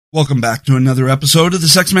Welcome back to another episode of the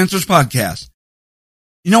Sex Masters Podcast.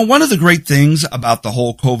 You know, one of the great things about the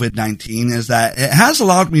whole COVID-19 is that it has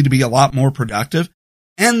allowed me to be a lot more productive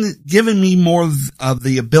and given me more of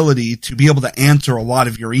the ability to be able to answer a lot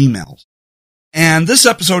of your emails. And this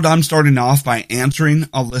episode, I'm starting off by answering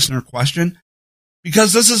a listener question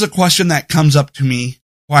because this is a question that comes up to me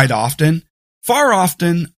quite often, far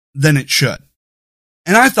often than it should.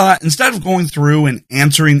 And I thought, instead of going through and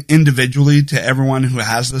answering individually to everyone who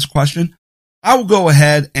has this question, I will go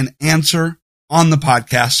ahead and answer on the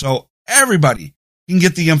podcast so everybody can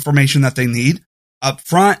get the information that they need up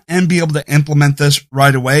front and be able to implement this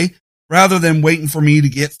right away rather than waiting for me to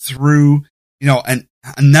get through, a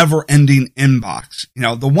never-ending inbox.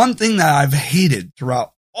 The one thing that I've hated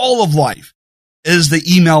throughout all of life is the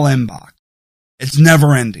email inbox. It's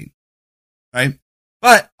never ending, right?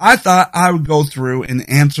 But I thought I would go through and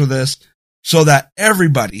answer this so that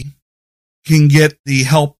everybody can get the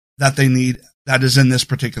help that they need that is in this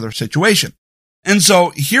particular situation. And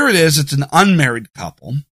so here it is. It's an unmarried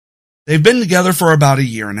couple. They've been together for about a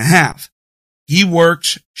year and a half. He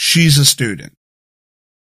works. She's a student.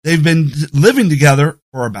 They've been living together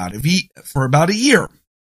for about a year.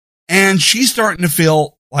 And she's starting to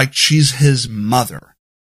feel like she's his mother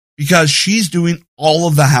because she's doing all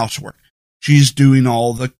of the housework. She's doing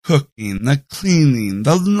all the cooking, the cleaning,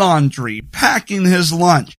 the laundry, packing his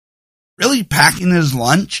lunch. Really packing his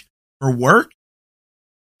lunch for work?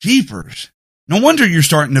 Jeepers. No wonder you're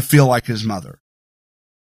starting to feel like his mother.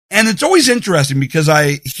 And it's always interesting because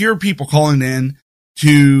I hear people calling in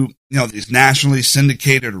to, these nationally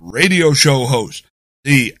syndicated radio show hosts,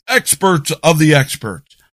 the experts of the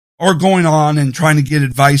experts, or going on and trying to get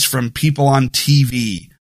advice from people on TV.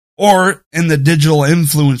 Or in the digital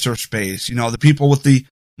influencer space, the people with the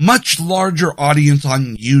much larger audience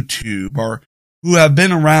on YouTube or who have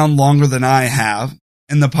been around longer than I have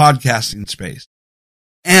in the podcasting space.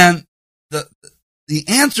 And the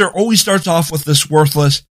answer always starts off with this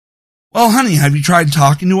worthless, well, honey, have you tried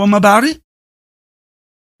talking to him about it?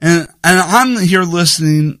 And I'm here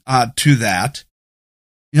listening to that.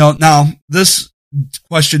 Now this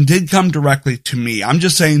question did come directly to me. I'm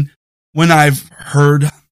just saying when I've heard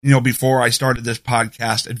before I started this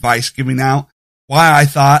podcast, advice giving out, why I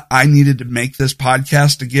thought I needed to make this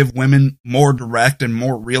podcast to give women more direct and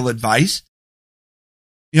more real advice,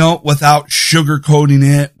 without sugarcoating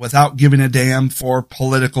it, without giving a damn for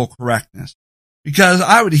political correctness. Because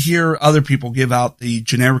I would hear other people give out the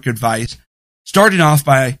generic advice, starting off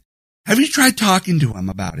by, have you tried talking to him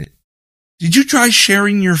about it? Did you try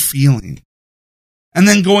sharing your feelings? And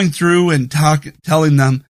then going through and telling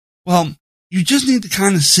them, well, you just need to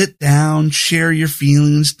kind of sit down, share your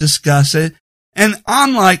feelings, discuss it. And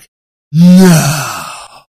I'm like, no,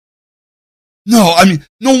 no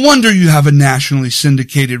wonder you have a nationally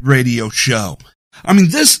syndicated radio show.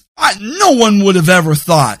 No one would have ever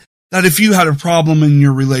thought that if you had a problem in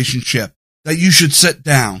your relationship, that you should sit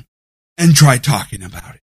down and try talking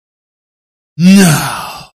about it.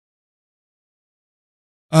 No.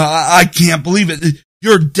 I can't believe it.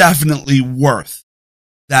 You're definitely worth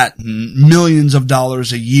that millions of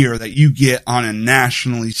dollars a year that you get on a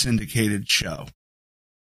nationally syndicated show.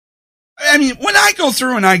 When I go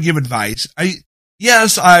through and I give advice,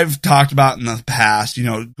 I've talked about in the past,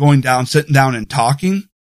 sitting down and talking,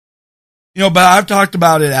 but I've talked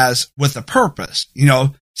about it as with a purpose,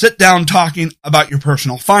 sit down talking about your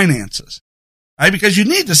personal finances, right? Because you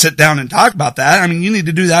need to sit down and talk about that. You need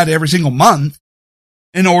to do that every single month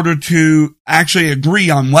in order to actually agree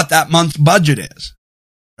on what that month's budget is.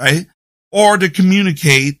 Right? Or to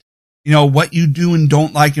communicate, what you do and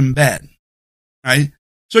don't like in bed. Right?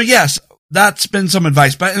 So yes, that's been some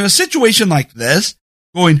advice. But in a situation like this,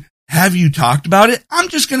 going, have you talked about it? I'm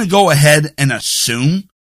just going to go ahead and assume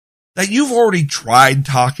that you've already tried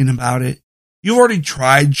talking about it. You've already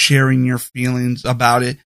tried sharing your feelings about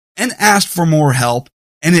it and asked for more help,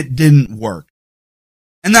 and it didn't work.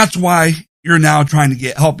 And that's why you're now trying to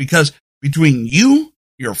get help, because between you,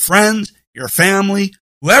 your friends, your family,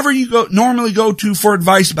 whoever you normally go to for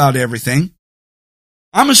advice about everything,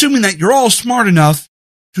 I'm assuming that you're all smart enough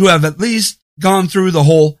to have at least gone through the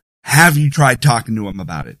whole, have you tried talking to him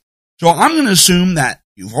about it? So I'm going to assume that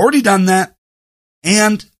you've already done that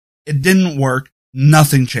and it didn't work.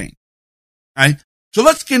 Nothing changed. Right? So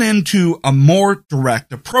let's get into a more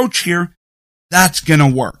direct approach here that's going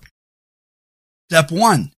to work. Step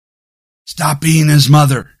 1, stop being his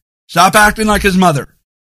mother. Stop acting like his mother.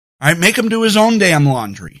 All right, make him do his own damn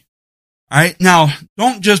laundry. All right, now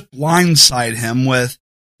don't just blindside him with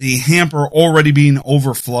the hamper already being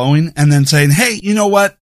overflowing and then saying, hey, you know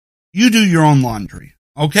what? You do your own laundry,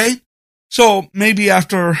 okay? So maybe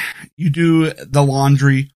after you do the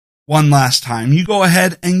laundry one last time, you go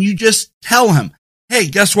ahead and you just tell him, hey,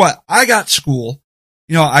 guess what? I got school.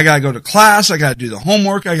 I got to go to class. I got to do the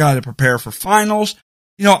homework. I got to prepare for finals.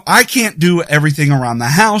 I can't do everything around the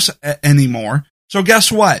house anymore. So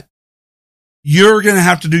guess what? You're going to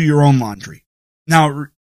have to do your own laundry. Now,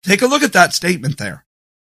 take a look at that statement there.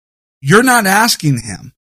 You're not asking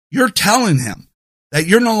him. You're telling him that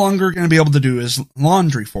you're no longer going to be able to do his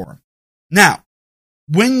laundry for him. Now,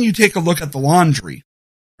 when you take a look at the laundry,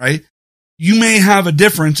 right, you may have a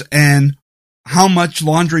difference in how much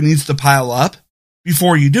laundry needs to pile up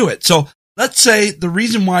before you do it. So let's say the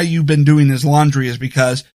reason why you've been doing his laundry is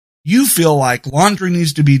because you feel like laundry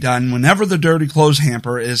needs to be done whenever the dirty clothes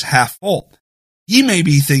hamper is half full. He may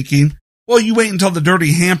be thinking, well, you wait until the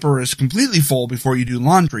dirty hamper is completely full before you do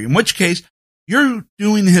laundry, in which case you're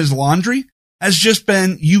doing his laundry has just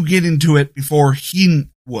been you getting to it before he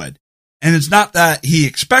would. And it's not that he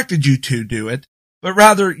expected you to do it, but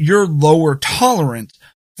rather your lower tolerance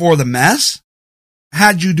for the mess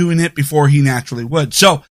had you doing it before he naturally would.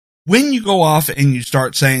 So when you go off and you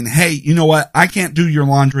start saying, hey, you know what? I can't do your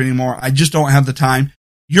laundry anymore. I just don't have the time.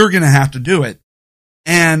 You're going to have to do it.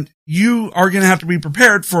 And you are going to have to be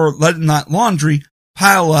prepared for letting that laundry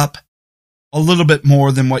pile up a little bit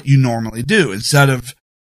more than what you normally do. Instead of,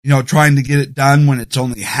 trying to get it done when it's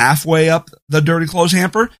only halfway up the dirty clothes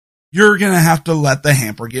hamper, you're going to have to let the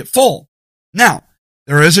hamper get full. Now,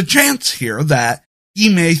 there is a chance here that he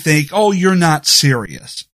may think, oh, you're not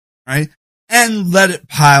serious, right? And let it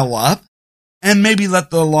pile up and maybe let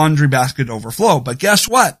the laundry basket overflow. But guess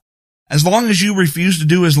what? As long as you refuse to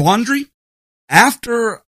do his laundry,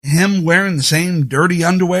 after him wearing the same dirty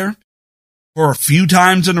underwear for a few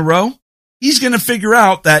times in a row, he's going to figure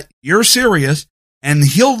out that you're serious and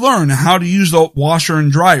he'll learn how to use the washer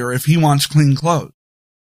and dryer if he wants clean clothes.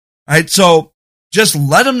 Right? So just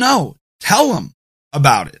let him know. Tell him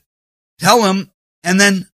about it. Tell him and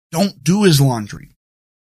then don't do his laundry.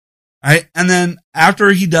 Right? And then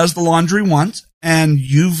after he does the laundry once and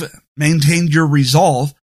you've maintained your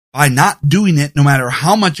resolve by not doing it no matter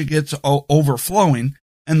how much it gets overflowing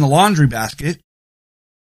in the laundry basket,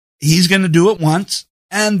 he's going to do it once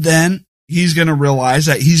and then he's going to realize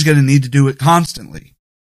that he's going to need to do it constantly.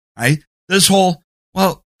 Right? This whole,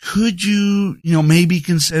 well, could you, maybe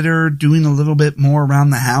consider doing a little bit more around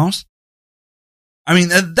the house? I mean,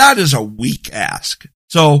 that is a weak ask.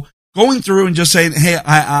 So going through and just saying, hey,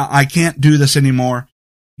 I can't do this anymore.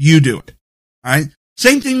 You do it. All right.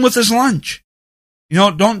 Same thing with his lunch.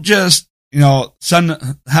 Don't just,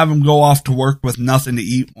 have him go off to work with nothing to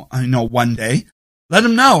eat, one day. Let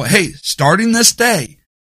him know, hey, starting this day,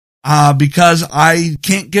 because I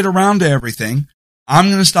can't get around to everything, I'm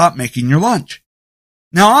going to stop making your lunch.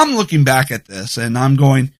 Now I'm looking back at this and I'm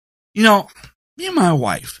going, me and my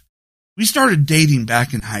wife, we started dating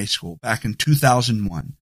back in high school, back in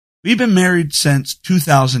 2001. We've been married since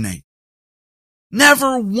 2008.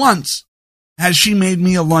 Never once has she made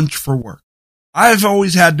me a lunch for work. I've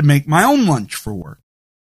always had to make my own lunch for work.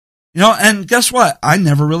 And guess what? I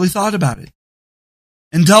never really thought about it.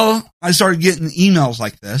 Until I started getting emails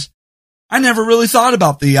like this, I never really thought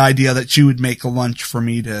about the idea that she would make a lunch for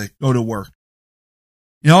me to go to work.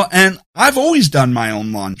 And I've always done my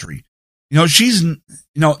own laundry. She's,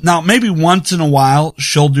 now maybe once in a while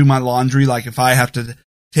she'll do my laundry, like if I have to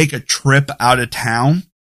take a trip out of town,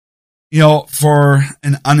 for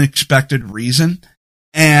an unexpected reason,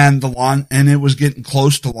 and it was getting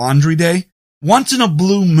close to laundry day. Once in a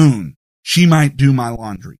blue moon, she might do my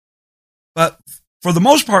laundry. But for the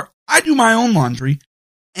most part, I do my own laundry,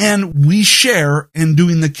 and we share in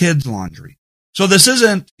doing the kids' laundry. So this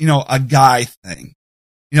isn't, a guy thing,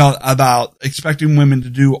 about expecting women to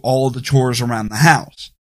do all of the chores around the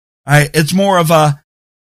house. Right? It's more of a,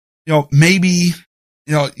 maybe,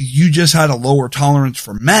 you just had a lower tolerance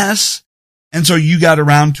for mess. And so you got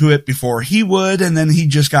around to it before he would, and then he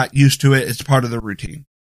just got used to it. It's part of the routine.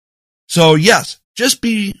 So yes, just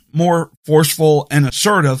be more forceful and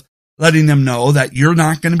assertive, letting them know that you're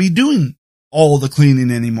not going to be doing all the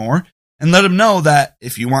cleaning anymore. And let them know that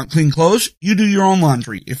if you want clean clothes, you do your own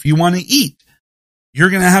laundry. If you want to eat, you're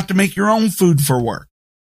going to have to make your own food for work,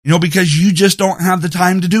 because you just don't have the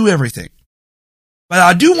time to do everything. But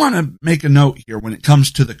I do want to make a note here when it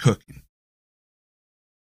comes to the cooking.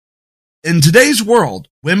 In today's world,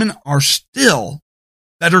 women are still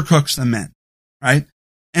better cooks than men, right?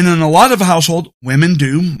 And in a lot of households, women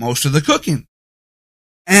do most of the cooking.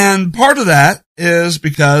 And part of that is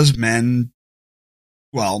because men,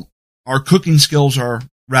 our cooking skills are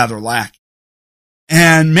rather lacking.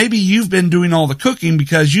 And maybe you've been doing all the cooking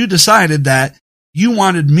because you decided that you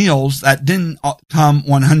wanted meals that didn't come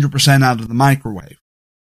 100% out of the microwave,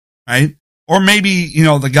 right? Or maybe,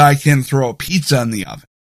 the guy can throw a pizza in the oven.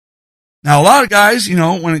 Now, a lot of guys,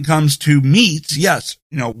 when it comes to meats, yes,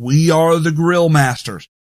 we are the grill masters.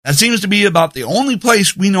 That seems to be about the only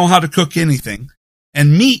place we know how to cook anything.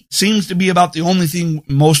 And meat seems to be about the only thing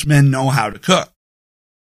most men know how to cook.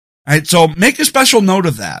 All right, so make a special note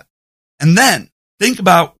of that. And then think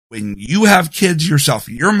about when you have kids yourself.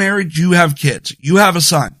 You're married, you have kids, you have a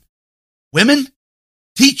son. Women,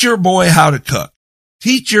 teach your boy how to cook.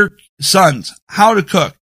 Teach your sons how to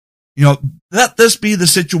cook. Let this be the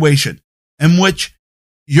situation in which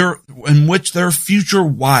their future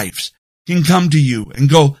wives can come to you and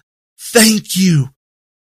go, thank you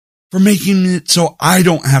for making it so I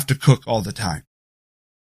don't have to cook all the time.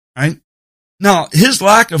 Right? Now, his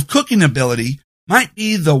lack of cooking ability might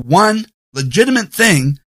be the one legitimate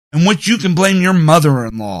thing in which you can blame your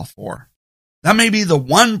mother-in-law for. That may be the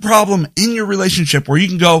one problem in your relationship where you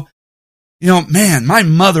can go, man, my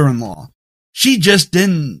mother-in-law, she just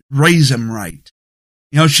didn't raise him right.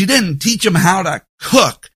 She didn't teach him how to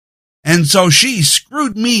cook. And so she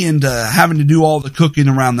screwed me into having to do all the cooking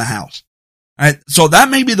around the house. All right. So that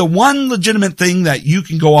may be the one legitimate thing that you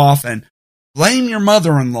can go off and blame your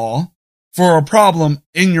mother-in-law for a problem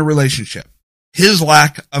in your relationship. His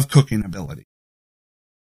lack of cooking ability.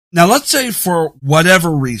 Now, let's say for whatever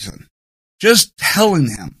reason, just telling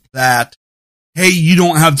him that, hey, you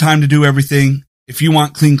don't have time to do everything. If you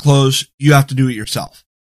want clean clothes, you have to do it yourself.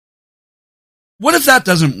 What if that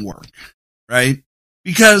doesn't work, right?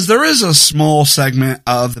 Because there is a small segment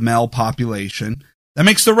of the male population that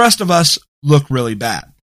makes the rest of us look really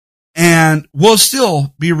bad. And we'll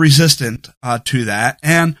still be resistant to that.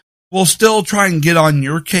 And we'll still try and get on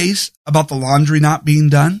your case about the laundry not being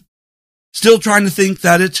done. Still trying to think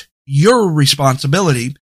that it's your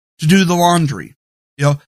responsibility to do the laundry.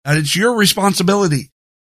 That it's your responsibility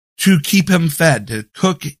to keep him fed, to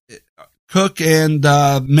cook and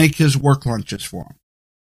make his work lunches for him.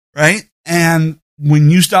 Right? And when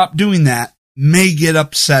you stop doing that, may get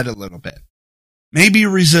upset a little bit. May be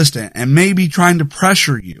resistant and may be trying to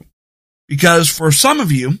pressure you. Because for some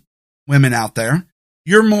of you, women out there,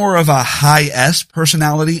 you're more of a high S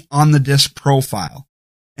personality on the DISC profile.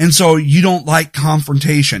 And so you don't like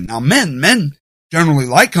confrontation. Now, men generally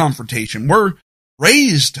like confrontation. We're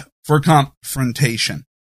raised for confrontation.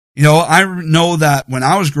 I know that when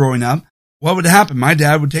I was growing up, what would happen? My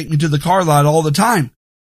dad would take me to the car lot all the time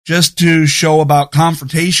just to show about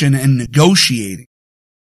confrontation and negotiating.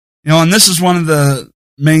 And this is one of the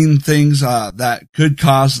main things that could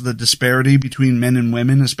cause the disparity between men and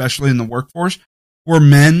women, especially in the workforce, where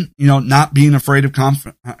men, not being afraid of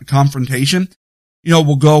confrontation,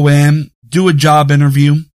 will go in, do a job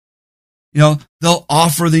interview. They'll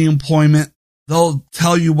offer the employment. They'll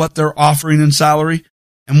tell you what they're offering in salary.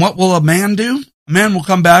 And what will a man do? A man will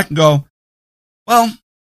come back and go, well,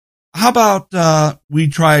 how about we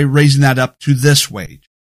try raising that up to this wage,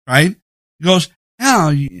 right? He goes,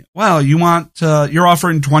 yeah, well, you're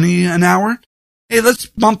offering $20 an hour? Hey, let's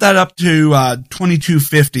bump that up to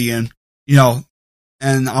 $22.50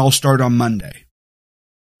 and I'll start on Monday,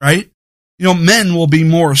 right? Men will be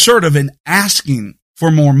more assertive in asking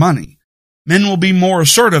for more money. Men will be more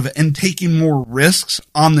assertive in taking more risks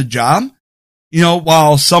on the job.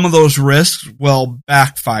 While some of those risks will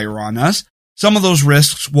backfire on us, some of those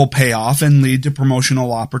risks will pay off and lead to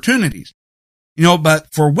promotional opportunities.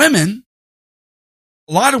 But for women,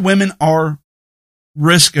 a lot of women are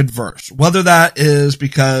risk adverse, whether that is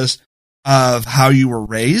because of how you were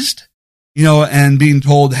raised, and being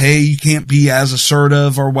told, hey, you can't be as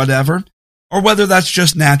assertive or whatever, or whether that's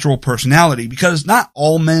just natural personality, because not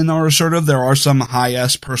all men are assertive. There are some high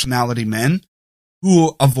S personality men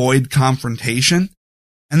who avoid confrontation,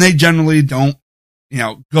 and they generally don't,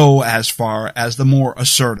 go as far as the more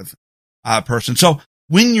assertive person. So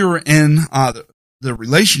when you're in the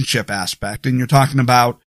relationship aspect and you're talking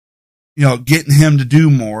about, getting him to do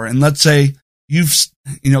more, and let's say you've,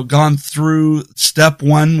 gone through step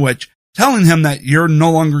one, which telling him that you're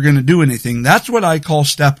no longer going to do anything, that's what I call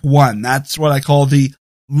step one. That's what I call the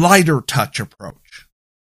lighter touch approach,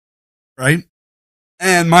 right?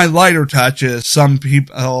 And my lighter touch is some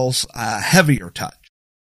people's heavier touch,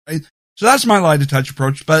 right? So that's my lighter touch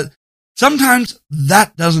approach, but sometimes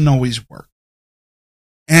that doesn't always work.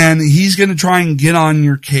 And he's going to try and get on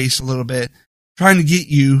your case a little bit, trying to get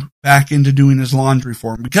you back into doing his laundry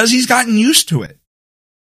for him because he's gotten used to it.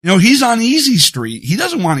 He's on Easy Street. He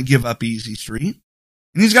doesn't want to give up Easy Street.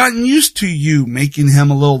 And he's gotten used to you making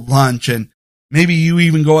him a little lunch, and maybe you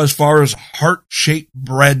even go as far as heart-shaped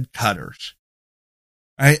bread cutters.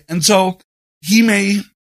 Right? And so he may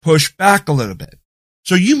push back a little bit.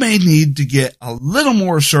 So you may need to get a little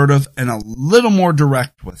more assertive and a little more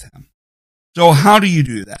direct with him. So how do you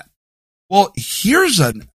do that? Well, here's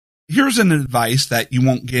an advice that you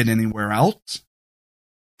won't get anywhere else.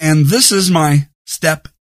 And this is my step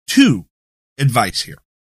 2 advice here.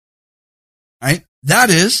 Right? That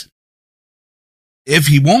is, if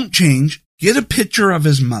he won't change, get a picture of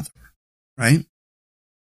his mother, right?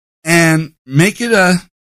 And make it a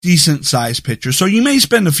decent size picture. So you may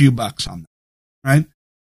spend a few bucks on that, right?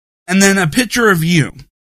 And then a picture of you,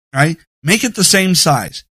 right? Make it the same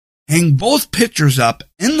size. Hang both pictures up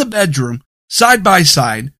in the bedroom side by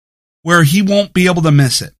side where he won't be able to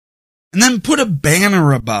miss it. And then put a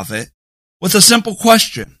banner above it with a simple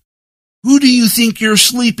question. Who do you think you're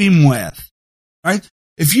sleeping with? Right?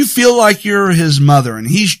 If you feel like you're his mother and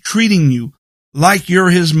he's treating you like you're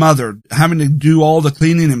his mother, having to do all the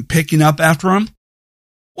cleaning and picking up after him,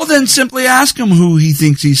 well then simply ask him who he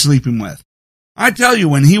thinks he's sleeping with. I tell you,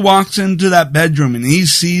 when he walks into that bedroom and he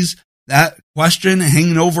sees that question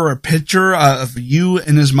hanging over a picture of you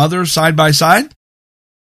and his mother side by side,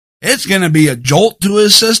 it's going to be a jolt to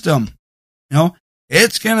his system. You know,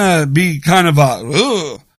 it's going to be kind of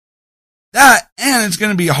and it's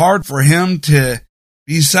going to be hard for him to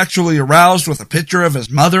be sexually aroused with a picture of his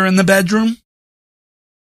mother in the bedroom.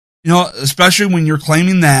 You know, especially when you're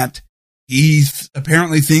claiming that he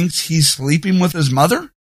apparently thinks he's sleeping with his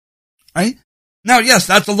mother, right? Now, yes,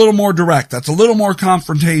 that's a little more direct. That's a little more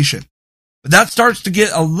confrontation. But that starts to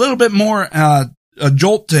get a little bit more a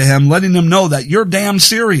jolt to him, letting him know that you're damn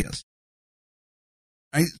serious.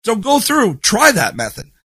 Right? So go through, try that method.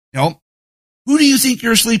 You know, who do you think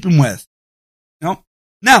you're sleeping with? You know,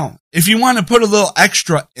 now, if you want to put a little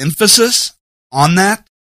extra emphasis on that,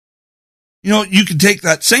 you know, you could take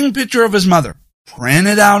that same picture of his mother, print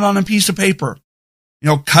it out on a piece of paper, you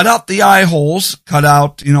know, cut out the eye holes, cut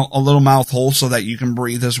out, you know, a little mouth hole so that you can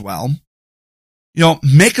breathe as well. You know,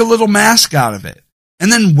 make a little mask out of it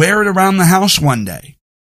and then wear it around the house one day,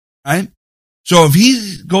 right? So if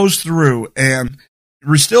he goes through and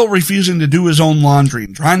we're still refusing to do his own laundry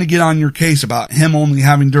and trying to get on your case about him only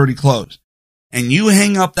having dirty clothes, and you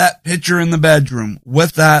hang up that picture in the bedroom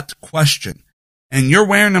with that question, and you're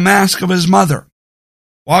wearing a mask of his mother,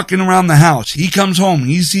 walking around the house, he comes home,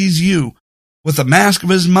 he sees you with a mask of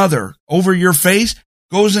his mother over your face,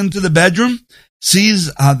 goes into the bedroom,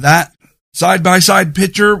 sees that side-by-side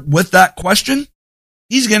picture with that question,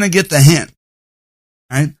 he's going to get the hint,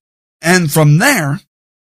 right? And from there,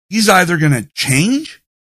 he's either going to change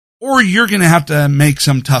or you're going to have to make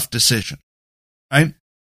some tough decision, right?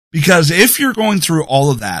 Because if you're going through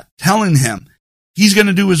all of that, telling him he's going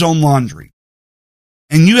to do his own laundry,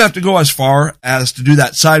 and you have to go as far as to do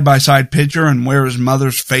that side-by-side picture and wear his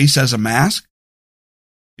mother's face as a mask,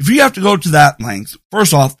 if you have to go to that length,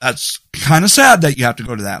 first off, that's kind of sad that you have to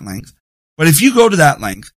go to that length. But if you go to that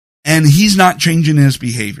length and he's not changing his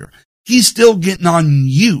behavior, he's still getting on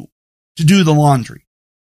you to do the laundry,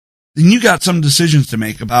 then you got some decisions to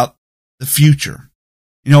make about the future.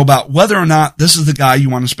 You know, about whether or not this is the guy you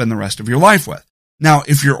want to spend the rest of your life with. Now,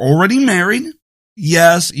 if you're already married,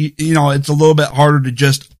 yes, you know, it's a little bit harder to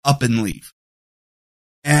just up and leave.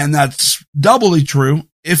 And that's doubly true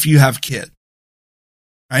if you have kids,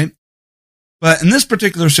 right? But in this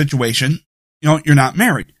particular situation, you know, you're not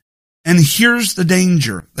married. And here's the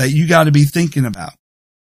danger that you got to be thinking about.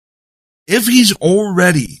 If he's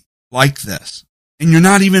already like this, and you're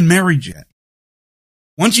not even married yet,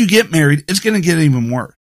 once you get married, it's going to get even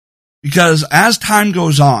worse. Because as time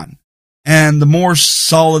goes on, and the more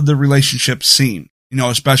solid the relationships seem, you know,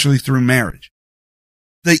 especially through marriage,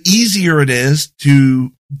 the easier it is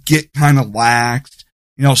to get kind of laxed,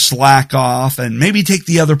 you know, slack off, and maybe take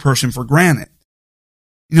the other person for granted.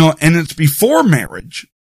 You know, and it's before marriage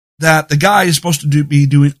that the guy is supposed to be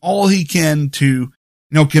doing all he can to, you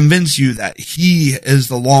know, convince you that he is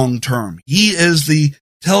the long term. He is the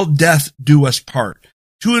till death do us part,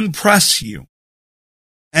 to impress you.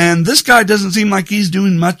 And this guy doesn't seem like he's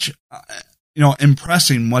doing much, you know,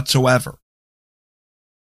 impressing whatsoever.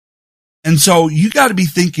 And so you got to be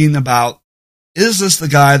thinking about, is this the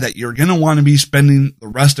guy that you're going to want to be spending the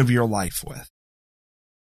rest of your life with?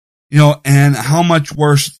 You know, and how much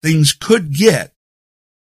worse things could get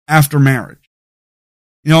after marriage.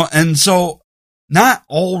 You know, and so not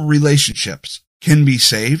all relationships can be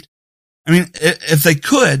saved. I mean, if they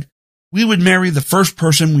could, we would marry the first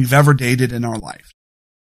person we've ever dated in our life.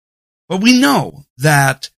 But we know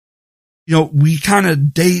that, you know, we kind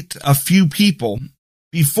of date a few people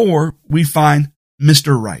before we find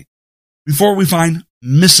Mr. Right, before we find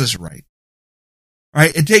Mrs. Right.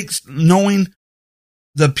 Right? It takes knowing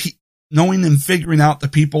the knowing and figuring out the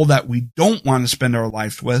people that we don't want to spend our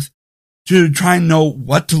lives with to try and know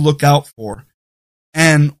what to look out for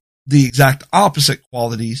and the exact opposite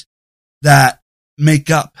qualities that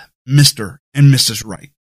make up Mr. and Mrs.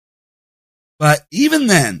 Right. But even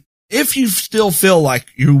then, if you still feel like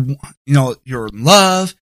you're in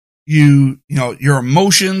love, your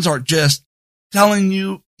emotions are just telling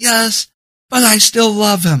you, yes, but I still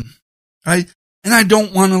love him, right? And I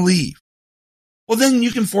don't want to leave. Well, then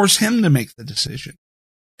you can force him to make the decision.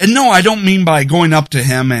 And no, I don't mean by going up to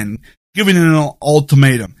him and giving an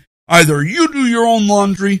ultimatum. Either you do your own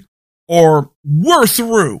laundry or we're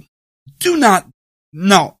through.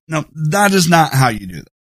 No, that is not how you do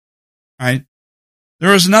that, right?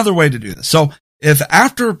 There is another way to do this. So if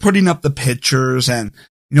after putting up the pictures and,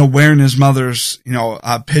 wearing his mother's,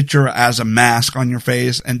 picture as a mask on your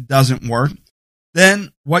face and doesn't work,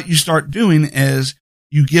 then what you start doing is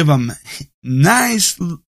you give him nice,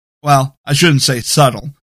 well, I shouldn't say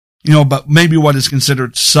subtle, but maybe what is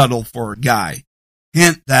considered subtle for a guy.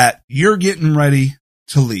 Hint that you're getting ready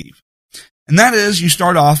to leave. And that is you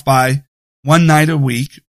start off by one night a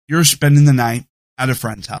week, you're spending the night at a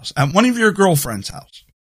friend's house, at one of your girlfriend's house,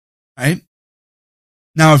 right?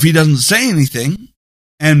 Now, if he doesn't say anything,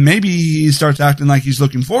 and maybe he starts acting like he's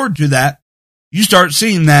looking forward to that, you start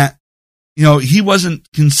seeing that, he wasn't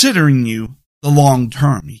considering you the long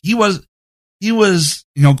term. He was,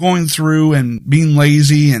 going through and being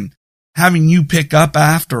lazy and having you pick up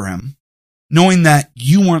after him, knowing that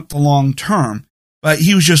you weren't the long term, but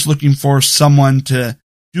he was just looking for someone to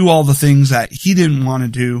do all the things that he didn't want to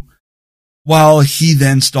do while he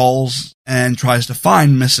then stalls and tries to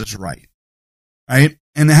find Mrs. Right, right?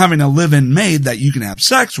 And having a live-in maid that you can have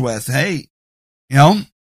sex with, hey,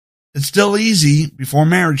 it's still easy before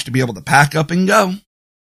marriage to be able to pack up and go,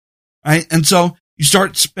 right? And so you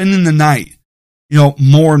start spending the night,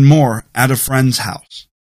 more and more at a friend's house,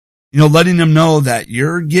 letting them know that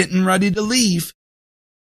you're getting ready to leave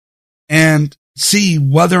and see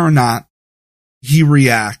whether or not he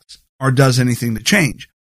reacts or does anything to change.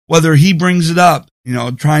 Whether he brings it up,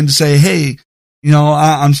 trying to say, hey,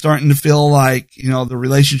 I'm starting to feel like, the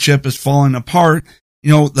relationship is falling apart,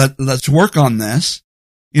 let's work on this,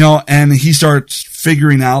 and he starts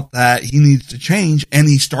figuring out that he needs to change and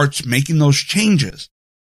he starts making those changes,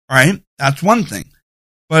 right? That's one thing.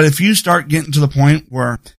 But if you start getting to the point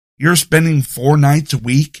where you're spending 4 nights a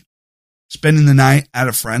week, spending the night at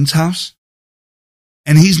a friend's house,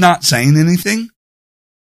 and he's not saying anything,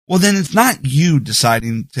 well, then it's not you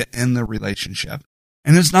deciding to end the relationship.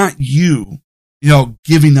 And it's not you,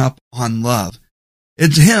 giving up on love.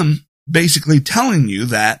 It's him basically telling you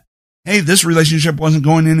that, hey, this relationship wasn't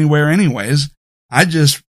going anywhere anyways. I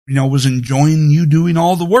just, was enjoying you doing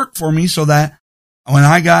all the work for me so that when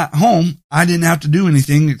I got home, I didn't have to do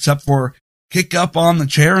anything except for kick up on the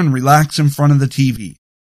chair and relax in front of the TV.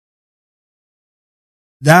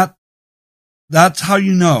 That's how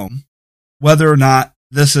you know whether or not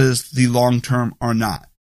this is the long term or not.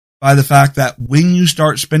 By the fact that when you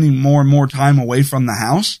start spending more and more time away from the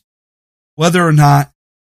house, whether or not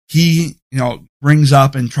he, brings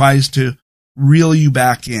up and tries to reel you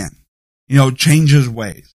back in, change his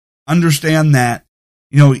ways. Understand that,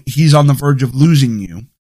 he's on the verge of losing you.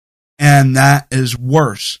 And that is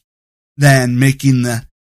worse than making the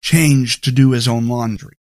change to do his own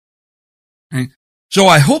laundry. Okay? So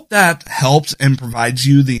I hope that helps and provides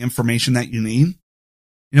you the information that you need.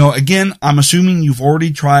 Again, I'm assuming you've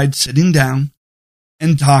already tried sitting down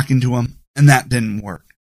and talking to him, and that didn't work.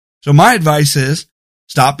 So my advice is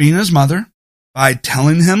stop being his mother by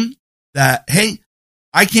telling him that, hey,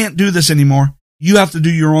 I can't do this anymore. You have to do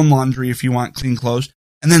your own laundry if you want clean clothes,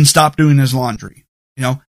 and then stop doing his laundry,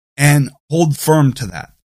 and hold firm to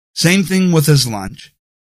that. Same thing with his lunch.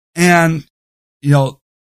 And,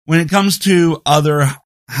 when it comes to other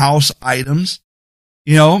house items,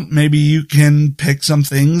 maybe you can pick some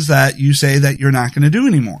things that you say that you're not going to do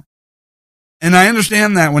anymore. And I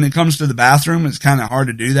understand that when it comes to the bathroom, it's kind of hard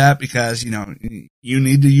to do that because, you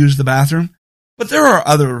need to use the bathroom. But there are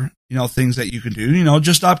other, things that you can do,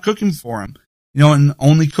 just stop cooking for him, and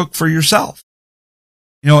only cook for yourself,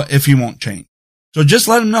 if he won't change. So just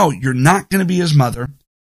let him know you're not going to be his mother.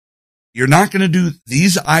 You're not going to do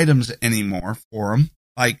these items anymore for him,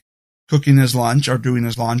 like cooking his lunch or doing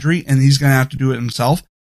his laundry, and he's going to have to do it himself.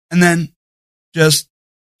 And then just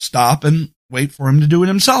stop and wait for him to do it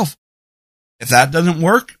himself. If that doesn't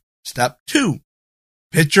work, step 2,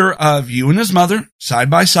 picture of you and his mother side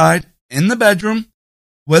by side in the bedroom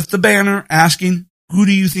with the banner asking, who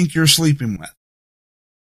do you think you're sleeping with?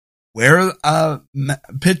 Wear a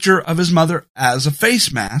picture of his mother as a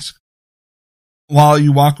face mask while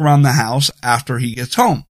you walk around the house after he gets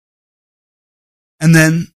home. And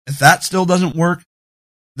then if that still doesn't work,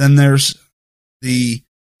 then there's the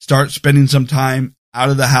start spending some time out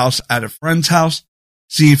of the house at a friend's house,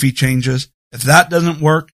 see if he changes. If that doesn't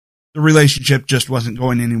work, the relationship just wasn't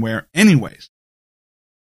going anywhere anyways.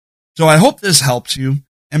 So I hope this helps you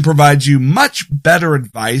and provides you much better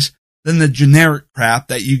advice than the generic crap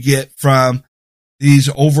that you get from these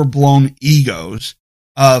overblown egos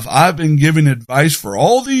of, I've been giving advice for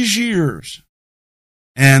all these years.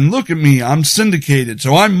 And look at me, I'm syndicated,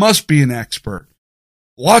 so I must be an expert.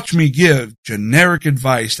 Watch me give generic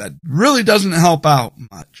advice that really doesn't help out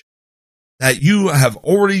much, that you have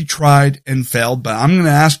already tried and failed, but I'm going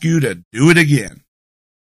to ask you to do it again.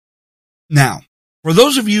 Now, for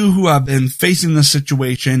those of you who have been facing this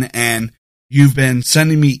situation and you've been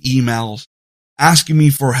sending me emails asking me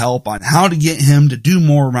for help on how to get him to do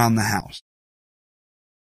more around the house,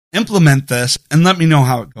 implement this and let me know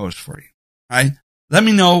how it goes for you, right? Let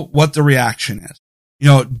me know what the reaction is. You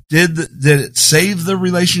know, did it save the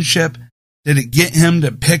relationship? Did it get him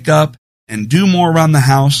to pick up and do more around the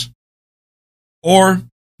house? Or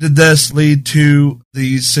did this lead to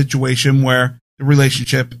the situation where the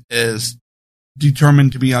relationship is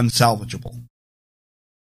determined to be unsalvageable?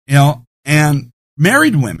 You know, and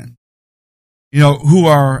married women, you know, who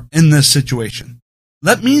are in this situation,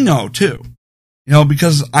 let me know too. You know,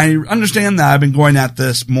 because I understand that I've been going at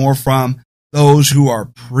this more from those who are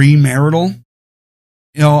premarital,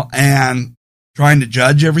 you know, and trying to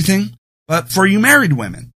judge everything. But for you married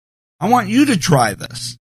women, I want you to try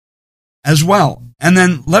this as well. And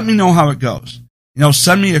then let me know how it goes. You know,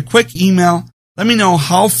 send me a quick email. Let me know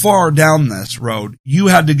how far down this road you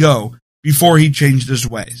had to go before he changed his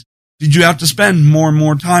ways. Did you have to spend more and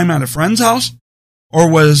more time at a friend's house?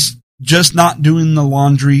 Or was just not doing the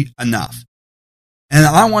laundry enough? And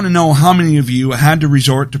I want to know how many of you had to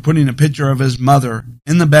resort to putting a picture of his mother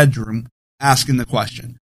in the bedroom asking the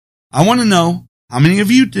question. I want to know how many of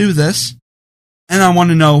you do this, and I want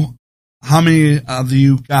to know how many of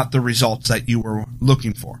you got the results that you were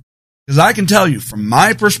looking for. Because I can tell you from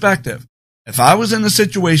my perspective, if I was in a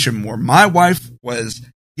situation where my wife was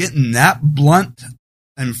getting that blunt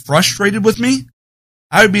and frustrated with me,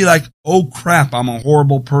 I would be like, oh crap, I'm a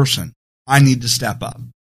horrible person. I need to step up.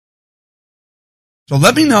 So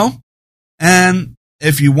let me know. And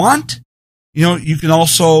if you want, you know, you can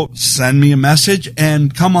also send me a message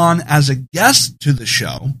and come on as a guest to the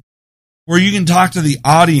show where you can talk to the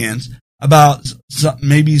audience about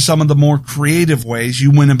maybe some of the more creative ways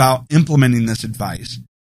you went about implementing this advice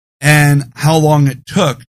and how long it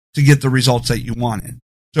took to get the results that you wanted.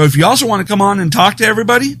 So if you also want to come on and talk to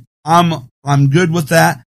everybody, I'm good with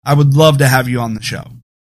that. I would love to have you on the show.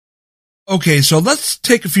 Okay, so let's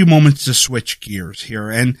take a few moments to switch gears here.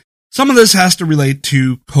 And some of this has to relate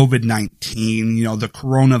to COVID-19, you know, the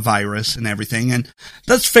coronavirus and everything. And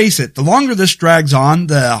let's face it, the longer this drags on,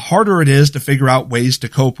 the harder it is to figure out ways to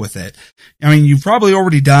cope with it. I mean, you've probably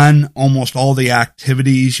already done almost all the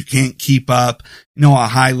activities. You can't keep up, you know, a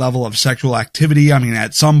high level of sexual activity. I mean,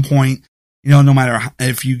 at some point, you know, no matter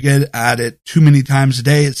if you get at it too many times a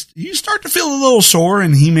day, you start to feel a little sore,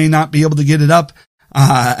 and he may not be able to get it up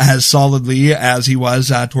as solidly as he was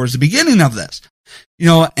towards the beginning of this. You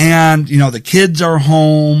know, and, you know, the kids are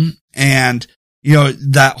home, and, you know,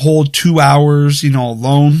 that whole 2 hours, you know,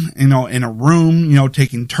 alone, you know, in a room, you know,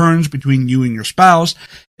 taking turns between you and your spouse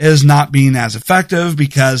is not being as effective,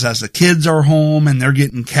 because as the kids are home and they're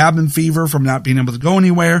getting cabin fever from not being able to go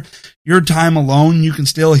anywhere, your time alone, you can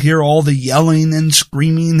still hear all the yelling and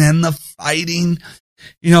screaming and the fighting.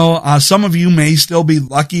 You know, some of you may still be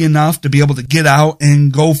lucky enough to be able to get out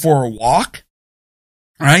and go for a walk,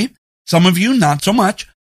 right? Some of you, not so much,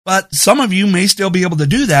 but some of you may still be able to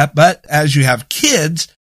do that. But as you have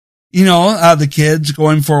kids, you know, the kids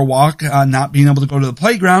going for a walk, not being able to go to the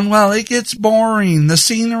playground, well, it gets boring. The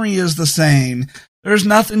scenery is the same. There's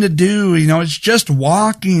nothing to do. You know, it's just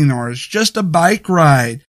walking, or it's just a bike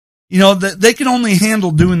ride. You know, they can only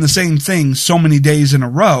handle doing the same thing so many days in a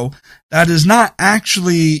row. That is not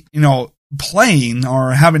actually, you know, playing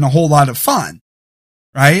or having a whole lot of fun,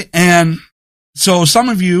 right? And so some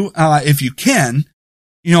of you, if you can,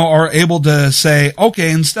 you know, are able to say,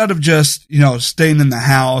 okay, instead of just, you know, staying in the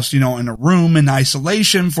house, you know, in a room in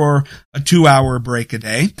isolation for a 2-hour break a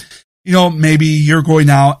day, you know, maybe you're going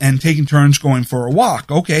out and taking turns going for a walk.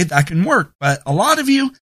 Okay, that can work. But a lot of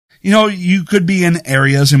you, you know, you could be in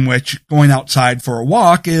areas in which going outside for a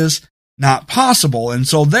walk is not possible. And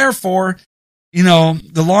so therefore, you know,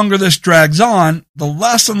 the longer this drags on, the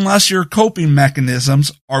less and less your coping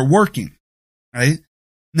mechanisms are working, right?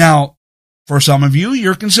 Now, For some of you,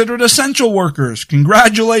 you're considered essential workers.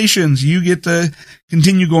 Congratulations, you get to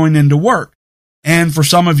continue going into work. And for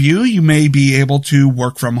some of you, you may be able to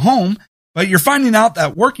work from home, but you're finding out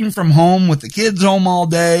that working from home with the kids home all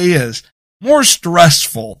day is more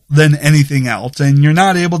stressful than anything else, and you're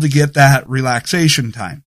not able to get that relaxation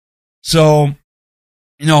time. So,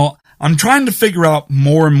 I'm trying to figure out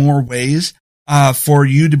more and more ways for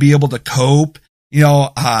you to be able to cope,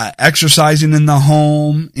 exercising in the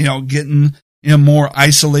home, getting more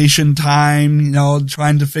isolation time,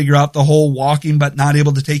 trying to figure out the whole walking but not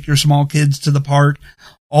able to take your small kids to the park,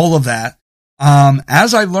 all of that.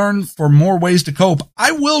 As I learn for more ways to cope,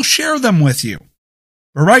 I will share them with you.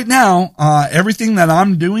 But right now, everything that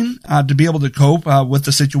I'm doing to be able to cope with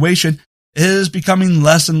the situation is becoming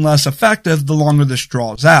less and less effective the longer this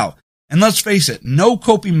draws out. And let's face it, no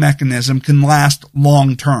coping mechanism can last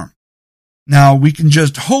long term. Now, we can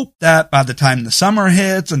just hope that by the time the summer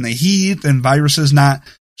hits and the heat and viruses not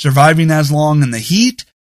surviving as long in the heat,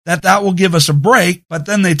 that will give us a break, but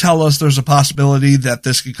then they tell us there's a possibility that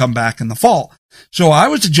this could come back in the fall. So I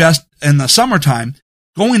would suggest in the summertime,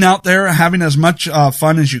 going out there, having as much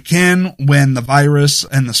fun as you can when the virus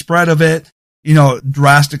and the spread of it,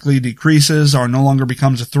 drastically decreases or no longer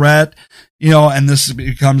becomes a threat, and this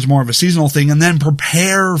becomes more of a seasonal thing, and then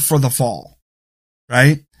prepare for the fall,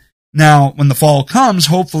 right? Now, when the fall comes,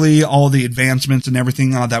 hopefully all the advancements and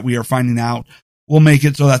everything that we are finding out will make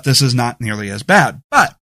it so that this is not nearly as bad.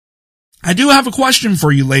 But I do have a question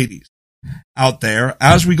for you ladies out there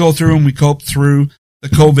as we go through and we cope through the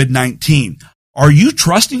COVID-19. Are you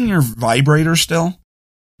trusting your vibrators still?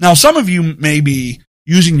 Now, some of you may be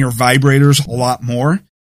using your vibrators a lot more,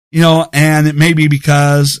 and it may be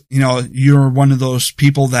because, you're one of those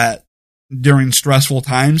people that during stressful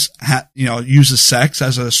times, uses sex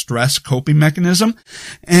as a stress coping mechanism.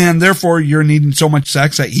 And therefore you're needing so much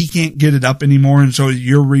sex that he can't get it up anymore. And so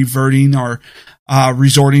you're reverting or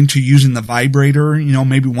resorting to using the vibrator,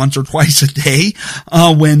 maybe once or twice a day,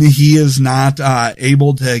 when he is not,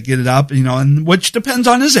 able to get it up, and which depends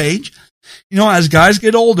on his age. As guys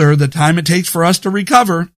get older, the time it takes for us to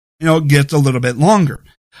recover, gets a little bit longer.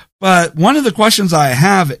 But one of the questions I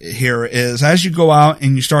have here is, as you go out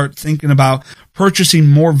and you start thinking about purchasing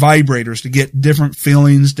more vibrators to get different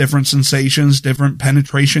feelings, different sensations, different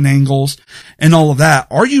penetration angles, and all of that,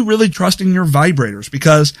 are you really trusting your vibrators?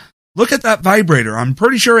 Because look at that vibrator. I'm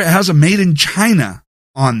pretty sure it has a made in China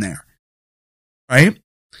on there, right?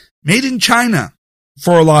 Made in China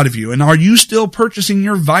for a lot of you. And are you still purchasing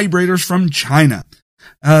your vibrators from China?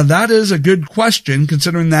 That is a good question,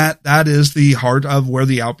 considering that is the heart of where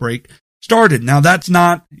the outbreak started. Now, that's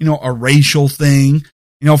not, a racial thing.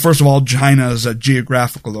 First of all, China is a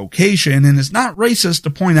geographical location, and it's not racist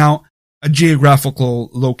to point out a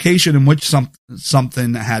geographical location in which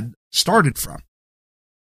something had started from.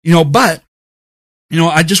 But,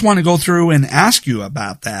 I just want to go through and ask you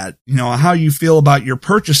about that, how you feel about your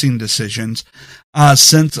purchasing decisions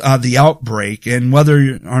since the outbreak, and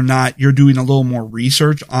whether or not you're doing a little more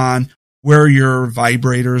research on where your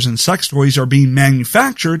vibrators and sex toys are being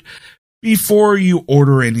manufactured before you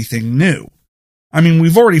order anything new. I mean,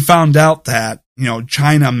 we've already found out that,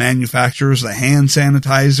 China manufactures the hand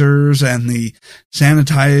sanitizers and the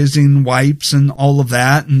sanitizing wipes and all of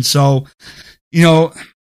that. And so,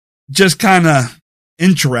 just kind of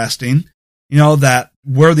interesting, that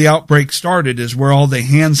where the outbreak started is where all the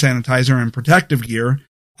hand sanitizer and protective gear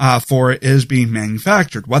for it is being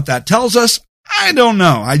manufactured. What that tells us, I don't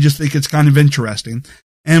know. I just think it's kind of interesting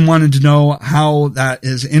and wanted to know how that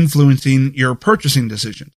is influencing your purchasing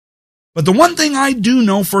decisions. But the one thing I do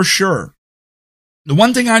know for sure,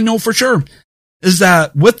 is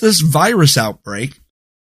that with this virus outbreak,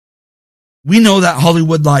 we know that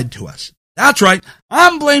Hollywood lied to us. That's right.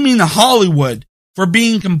 I'm blaming Hollywood for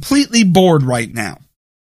being completely bored right now.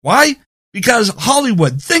 Why? Because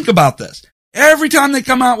Hollywood, think about this. Every time they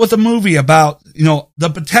come out with a movie about, the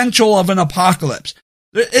potential of an apocalypse,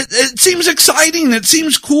 it seems exciting. It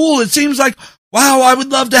seems cool. It seems like, wow, I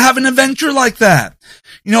would love to have an adventure like that.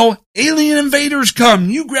 Alien invaders come,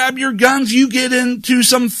 you grab your guns, you get into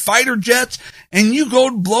some fighter jets, and you go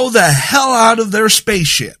blow the hell out of their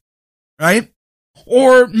spaceship, right?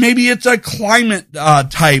 Or maybe it's a climate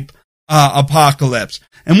type apocalypse,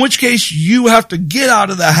 in which case you have to get out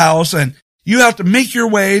of the house and you have to make your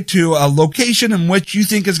way to a location in which you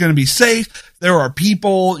think is going to be safe. There are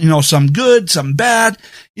people, some good, some bad,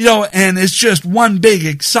 and it's just one big,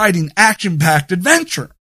 exciting, action-packed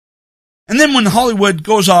adventure. And then when Hollywood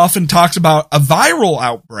goes off and talks about a viral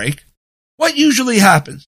outbreak, what usually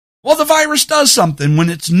happens? Well, the virus does something when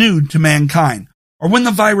it's new to mankind, or when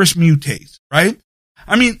the virus mutates, right?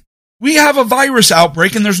 I mean, We have a virus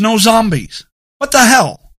outbreak and there's no zombies. What the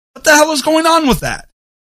hell? What the hell is going on with that?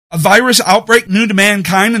 A virus outbreak new to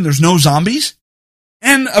mankind and there's no zombies?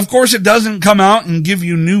 And of course it doesn't come out and give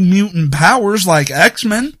you new mutant powers like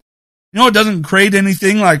X-Men. It doesn't create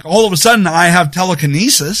anything like all of a sudden I have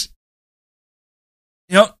telekinesis.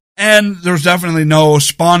 And there's definitely no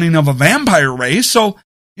spawning of a vampire race. So,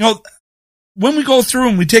 when we go through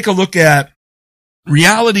and we take a look at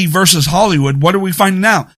reality versus Hollywood, what are we finding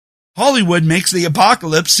now? Hollywood makes the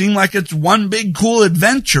apocalypse seem like it's one big cool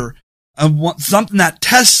adventure of something that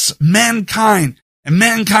tests mankind and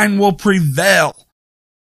mankind will prevail.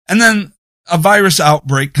 And then a virus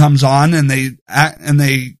outbreak comes on and they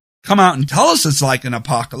come out and tell us it's like an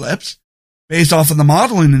apocalypse based off of the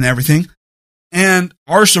modeling and everything. And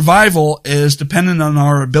our survival is dependent on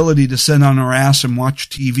our ability to sit on our ass and watch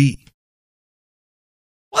TV.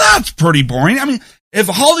 Well, that's pretty boring. I mean, if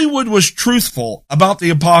Hollywood was truthful about the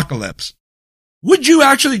apocalypse, would you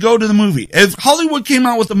actually go to the movie? If Hollywood came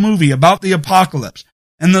out with a movie about the apocalypse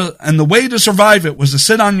and the way to survive it was to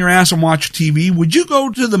sit on your ass and watch TV, would you go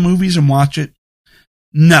to the movies and watch it?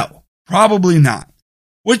 No, probably not.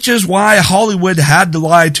 Which is why Hollywood had to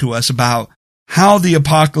lie to us about how the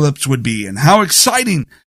apocalypse would be and how exciting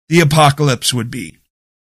the apocalypse would be.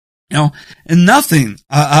 And nothing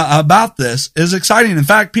about this is exciting. In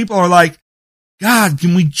fact, people are like, God,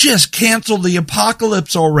 can we just cancel the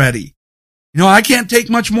apocalypse already? I can't take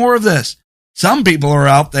much more of this. Some people are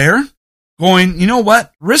out there going, you know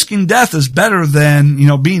what? Risking death is better than,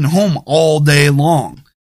 being home all day long.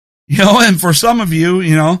 And for some of you,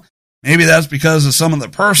 maybe that's because of some of the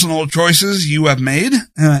personal choices you have made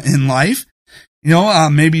in life.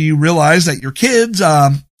 Maybe you realize that your kids,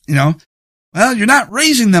 well, you're not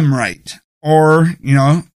raising them right, or,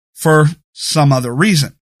 for some other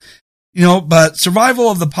reason, but survival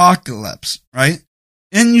of the apocalypse, right?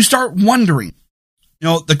 And you start wondering,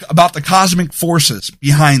 about the cosmic forces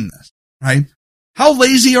behind this, right? How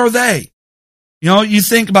lazy are they? You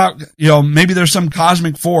think about, maybe there's some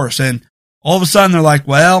cosmic force and all of a sudden they're like,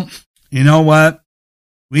 well, you know what?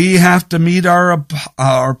 We have to meet our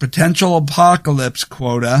potential apocalypse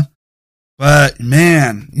quota. But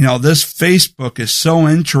man, this Facebook is so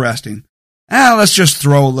interesting. Let's just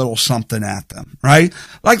throw a little something at them, right?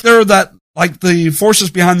 Like the forces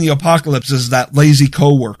behind the apocalypse is that lazy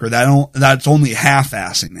coworker that's only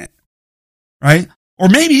half-assing it, right? Or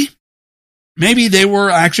maybe they were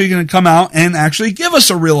actually going to come out and actually give us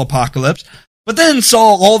a real apocalypse, but then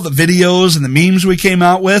saw all the videos and the memes we came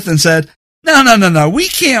out with and said, no, we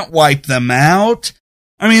can't wipe them out.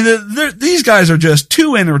 I mean, these guys are just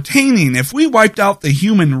too entertaining. If we wiped out the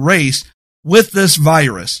human race with this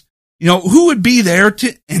virus, who would be there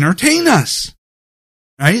to entertain us?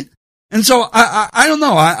 Right? And so I don't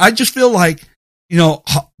know. I just feel like, the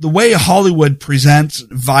way Hollywood presents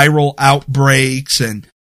viral outbreaks and,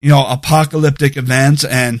 apocalyptic events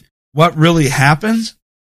and what really happens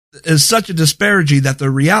is such a disparity that the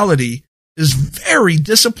reality is very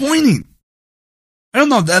disappointing. I don't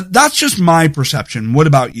know. That's just my perception. What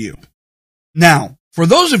about you? Now, for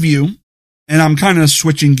those of you, and I'm kind of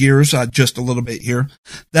switching gears just a little bit here,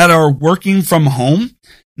 that are working from home.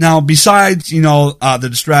 Now, besides, the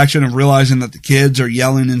distraction of realizing that the kids are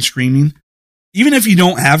yelling and screaming, even if you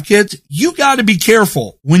don't have kids, you got to be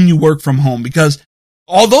careful when you work from home, because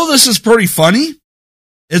although this is pretty funny,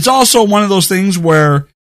 it's also one of those things where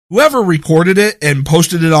whoever recorded it and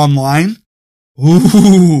posted it online,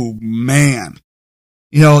 ooh, man.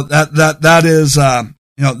 That is,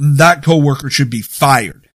 that coworker should be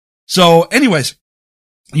fired. So anyways,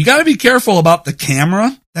 you got to be careful about the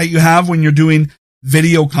camera that you have when you're doing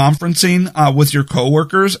video conferencing, with your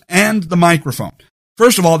coworkers, and the microphone.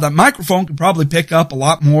 First of all, that microphone can probably pick up a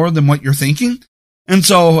lot more than what you're thinking. And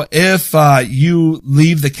so if, you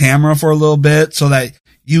leave the camera for a little bit so that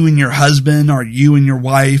you and your husband or you and your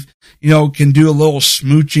wife, can do a little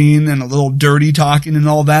smooching and a little dirty talking and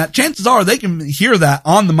all that, chances are they can hear that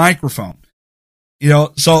on the microphone.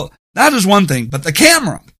 So that is one thing. But the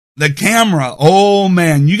camera, oh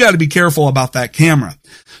man, you got to be careful about that camera.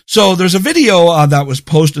 So there's a video that was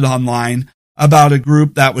posted online about a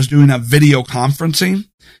group that was doing a video conferencing,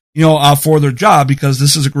 for their job, because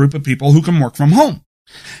this is a group of people who can work from home.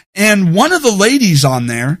 And one of the ladies on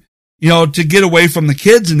there, to get away from the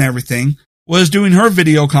kids and everything, was doing her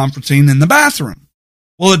video conferencing in the bathroom.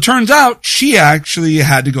 Well, it turns out she actually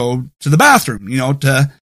had to go to the bathroom, to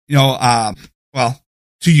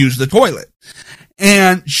use the toilet.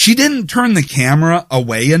 And she didn't turn the camera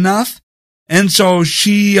away enough. And so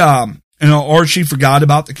she, or she forgot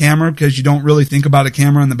about the camera, because you don't really think about a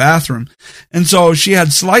camera in the bathroom. And so she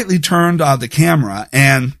had slightly turned the camera,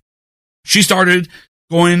 and she started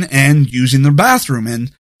going and using their bathroom,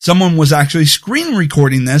 and someone was actually screen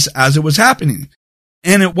recording this as it was happening.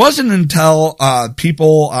 And it wasn't until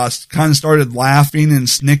people kind of started laughing and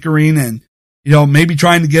snickering and, maybe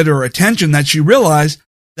trying to get her attention that she realized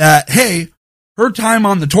that, hey, her time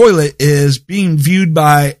on the toilet is being viewed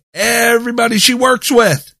by everybody she works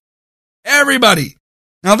with. Everybody.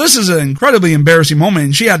 Now, this is an incredibly embarrassing moment,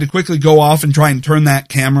 and she had to quickly go off and try and turn that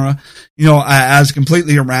camera, as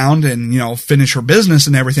completely around and, finish her business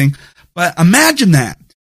and everything. But imagine that.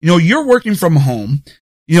 You're working from home.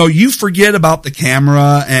 You forget about the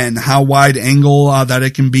camera and how wide angle that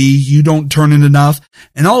it can be. You don't turn it enough.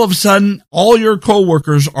 And all of a sudden, all your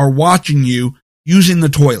coworkers are watching you using the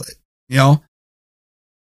toilet,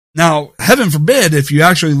 Now, heaven forbid if you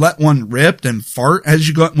actually let one rip and fart as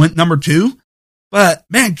you went number 2. But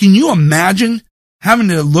man, can you imagine having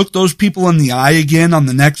to look those people in the eye again on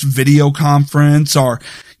the next video conference, or,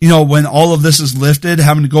 when all of this is lifted,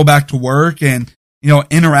 having to go back to work and,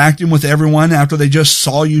 interacting with everyone after they just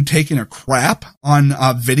saw you taking a crap on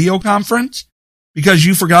a video conference because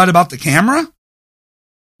you forgot about the camera?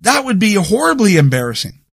 That would be horribly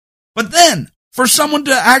embarrassing. But then, for someone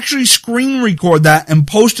to actually screen record that and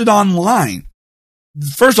post it online,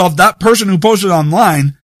 first off, that person who posted it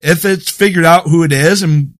online, if it's figured out who it is,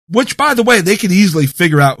 and which, by the way, they could easily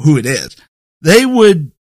figure out who it is, they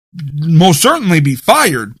would most certainly be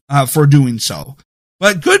fired for doing so,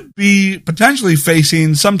 but could be potentially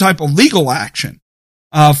facing some type of legal action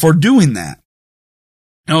for doing that.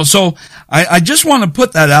 So I just want to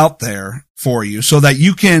put that out there for you so that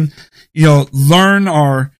you can, learn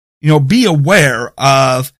or, be aware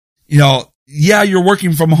of, you're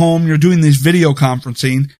working from home, you're doing this video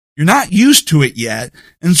conferencing, you're not used to it yet,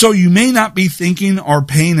 and so you may not be thinking or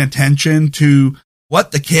paying attention to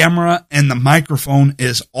what the camera and the microphone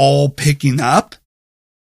is all picking up,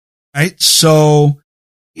 right? So,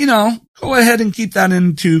 go ahead and keep that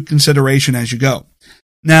into consideration as you go.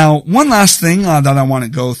 Now, one last thing that I want to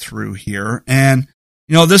go through here, and,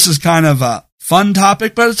 this is kind of a fun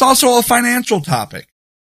topic, but it's also a financial topic.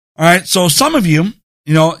 All right, so some of you,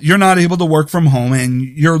 you're not able to work from home and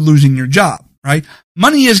you're losing your job, right?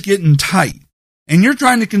 Money is getting tight, and you're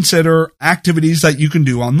trying to consider activities that you can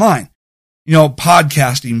do online.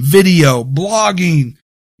 Podcasting, video, blogging,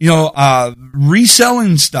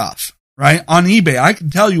 reselling stuff, right? On eBay. I can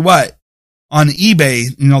tell you what, on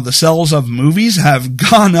eBay, the sales of movies have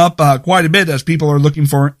gone up quite a bit as people are looking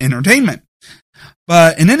for entertainment.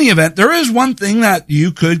 But in any event, there is one thing that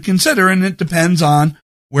you could consider, and it depends on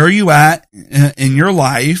where you at in your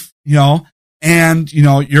life, and,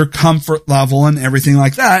 your comfort level and everything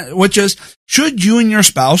like that, which is, should you and your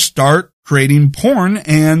spouse start creating porn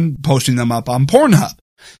and posting them up on Pornhub?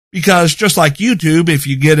 Because just like YouTube, if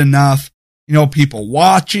you get enough, people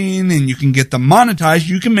watching and you can get them monetized,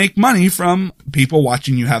 you can make money from people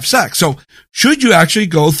watching you have sex. So should you actually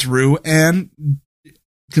go through and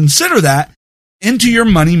consider that into your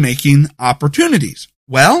money-making opportunities?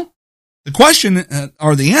 Well, the question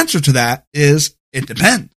or the answer to that is it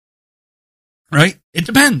depends, right? It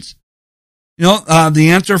depends. The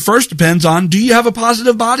answer first depends on, do you have a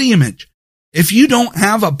positive body image? If you don't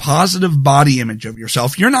have a positive body image of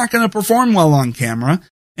yourself, you're not going to perform well on camera,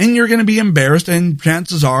 and you're going to be embarrassed, and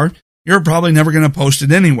chances are you're probably never going to post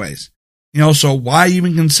it anyways. So why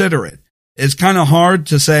even consider it? It's kind of hard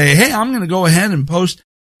to say, hey, I'm going to go ahead and post,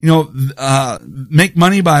 make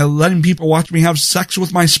money by letting people watch me have sex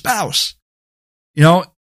with my spouse,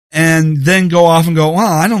 and then go off and go,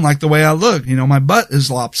 well, I don't like the way I look. My butt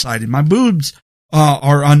is lopsided. My boobs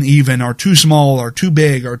are uneven or too small or too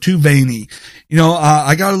big or too veiny.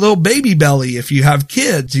 I got a little baby belly if you have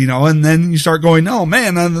kids, and then you start going, oh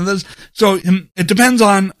man, so it depends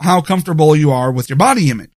on how comfortable you are with your body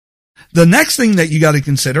image. The next thing that you got to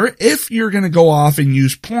consider, if you're going to go off and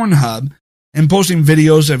use Pornhub and posting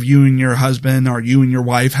videos of you and your husband or you and your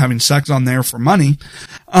wife having sex on there for money,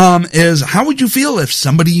 is how would you feel if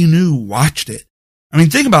somebody you knew watched it? I mean,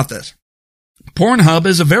 think about this. Pornhub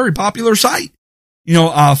is a very popular site,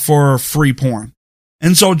 for free porn.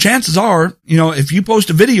 And so chances are, if you post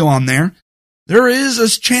a video on there, there is a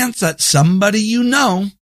chance that somebody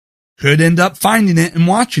could end up finding it and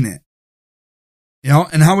watching it.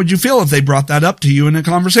 And how would you feel if they brought that up to you in a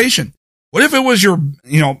conversation? What if it was your,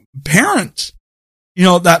 parents,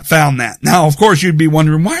 that found that? Now, of course, you'd be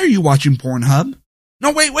wondering, why are you watching Pornhub?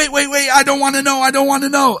 No, wait. I don't want to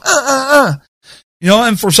know.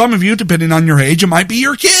 And for some of you, depending on your age, it might be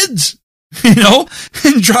your kids,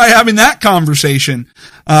 and try having that conversation,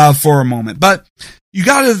 for a moment. But you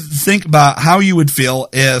got to think about how you would feel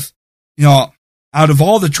if, out of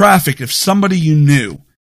all the traffic, if somebody you knew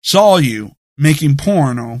saw you making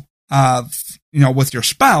porno, with your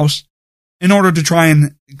spouse in order to try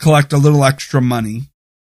and collect a little extra money,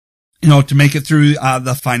 to make it through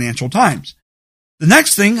the financial times. The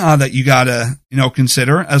next thing that you gotta,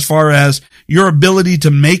 consider as far as your ability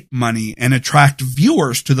to make money and attract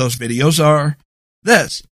viewers to those videos are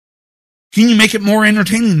this. Can you make it more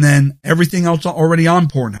entertaining than everything else already on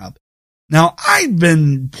Pornhub? Now, I've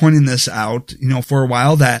been pointing this out, for a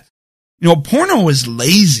while that, porno is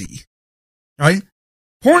lazy, right?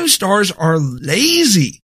 Porn stars are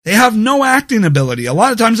lazy. They have no acting ability. A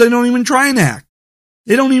lot of times they don't even try and act.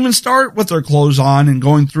 They don't even start with their clothes on and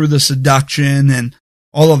going through the seduction and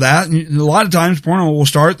all of that. And a lot of times porno will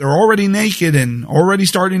start, they're already naked and already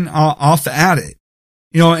starting off at it.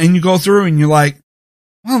 And you go through and you're like,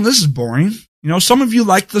 well, this is boring. Some of you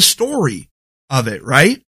like the story of it,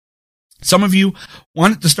 right? Some of you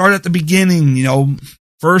want it to start at the beginning,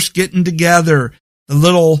 first getting together, the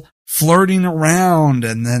little flirting around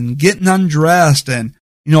and then getting undressed and,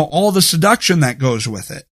 all the seduction that goes with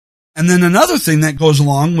it. And then another thing that goes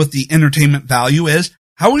along with the entertainment value is,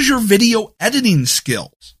 how is your video editing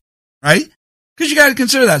skills, right? Because you got to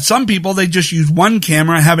consider that some people, they just use one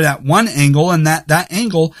camera, have it at one angle, and that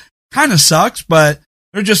angle kind of sucks, but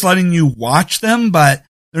they're just letting you watch them, but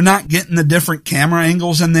they're not getting the different camera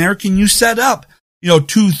angles in there. Can you set up,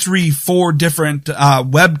 2, 3, 4 different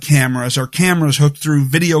web cameras or cameras hooked through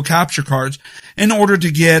video capture cards in order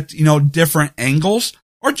to get, different angles,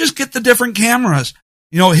 or just get the different cameras?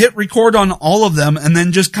 Hit record on all of them and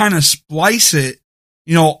then just kind of splice it,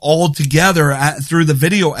 all together through the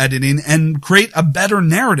video editing and create a better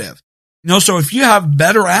narrative. So if you have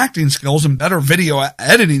better acting skills and better video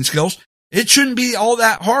editing skills, it shouldn't be all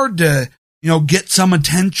that hard to, get some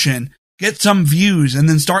attention, get some views, and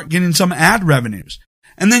then start getting some ad revenues.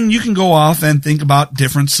 And then you can go off and think about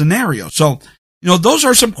different scenarios. So, those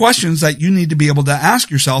are some questions that you need to be able to ask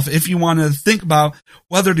yourself if you want to think about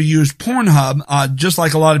whether to use Pornhub, just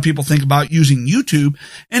like a lot of people think about using YouTube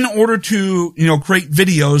in order to, create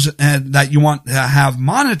videos that you want to have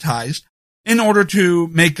monetized in order to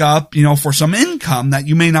make up, for some income that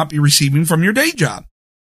you may not be receiving from your day job.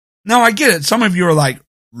 Now, I get it. Some of you are like,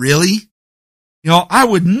 really? I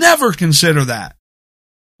would never consider that.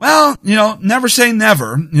 Well, never say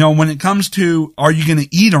never. When it comes to, are you going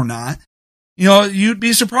to eat or not? You'd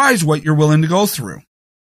be surprised what you're willing to go through.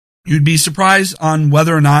 You'd be surprised on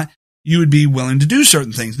whether or not you would be willing to do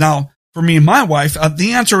certain things. Now, for me and my wife,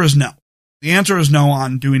 the answer is no. The answer is no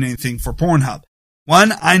on doing anything for Pornhub.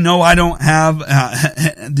 One, I know I don't have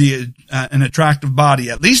an attractive body,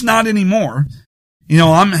 at least not anymore.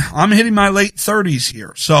 I'm hitting my late 30s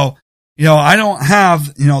here. So, I don't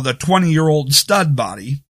have, the 20-year-old stud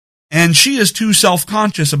body, and she is too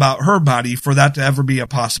self-conscious about her body for that to ever be a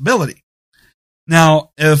possibility.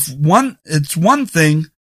 Now, it's one thing,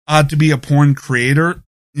 to be a porn creator,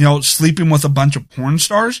 sleeping with a bunch of porn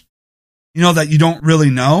stars, that you don't really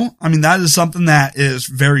know. I mean, that is something that is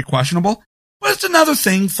very questionable, but it's another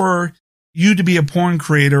thing for you to be a porn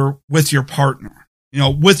creator with your partner,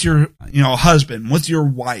 with your, husband, with your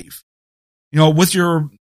wife, with your,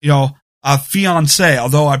 fiance,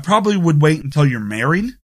 although I probably would wait until you're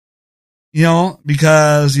married.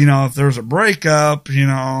 Because, if there's a breakup,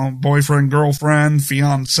 boyfriend, girlfriend,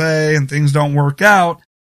 fiance, and things don't work out,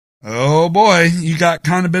 oh boy, you got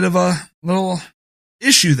kind of bit of a little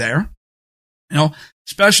issue there,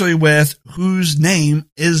 especially with whose name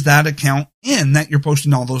is that account in that you're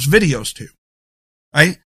posting all those videos to,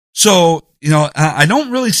 right? So, I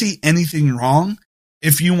don't really see anything wrong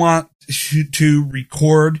if you want to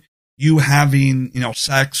record you having,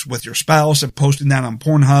 sex with your spouse and posting that on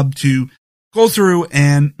Pornhub to go through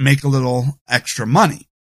and make a little extra money.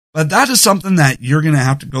 But that is something that you're going to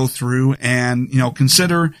have to go through and,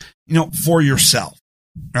 consider, for yourself,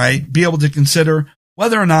 right? Be able to consider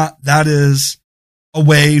whether or not that is a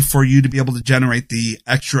way for you to be able to generate the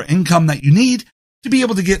extra income that you need to be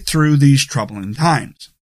able to get through these troubling times.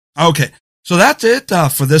 Okay. So that's it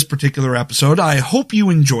for this particular episode. I hope you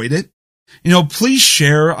enjoyed it. Please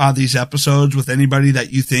share these episodes with anybody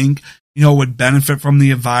that you think, would benefit from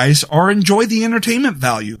the advice or enjoy the entertainment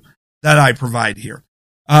value that I provide here.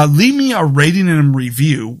 Leave me a rating and a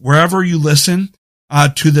review wherever you listen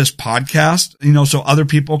to this podcast, so other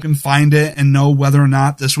people can find it and know whether or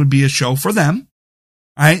not this would be a show for them.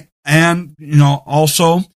 Right. And,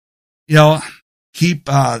 also, keep,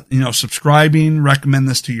 subscribing, recommend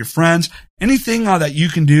this to your friends, anything that you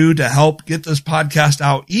can do to help get this podcast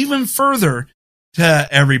out even further to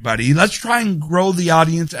everybody. Let's try and grow the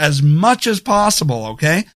audience as much as possible.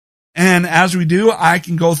 Okay. And as we do, I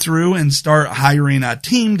can go through and start hiring a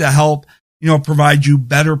team to help, provide you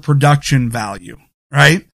better production value,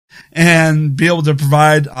 right? And be able to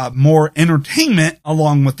provide more entertainment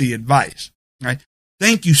along with the advice, right?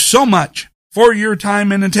 Thank you so much for your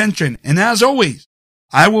time and attention. And as always,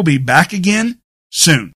 I will be back again soon.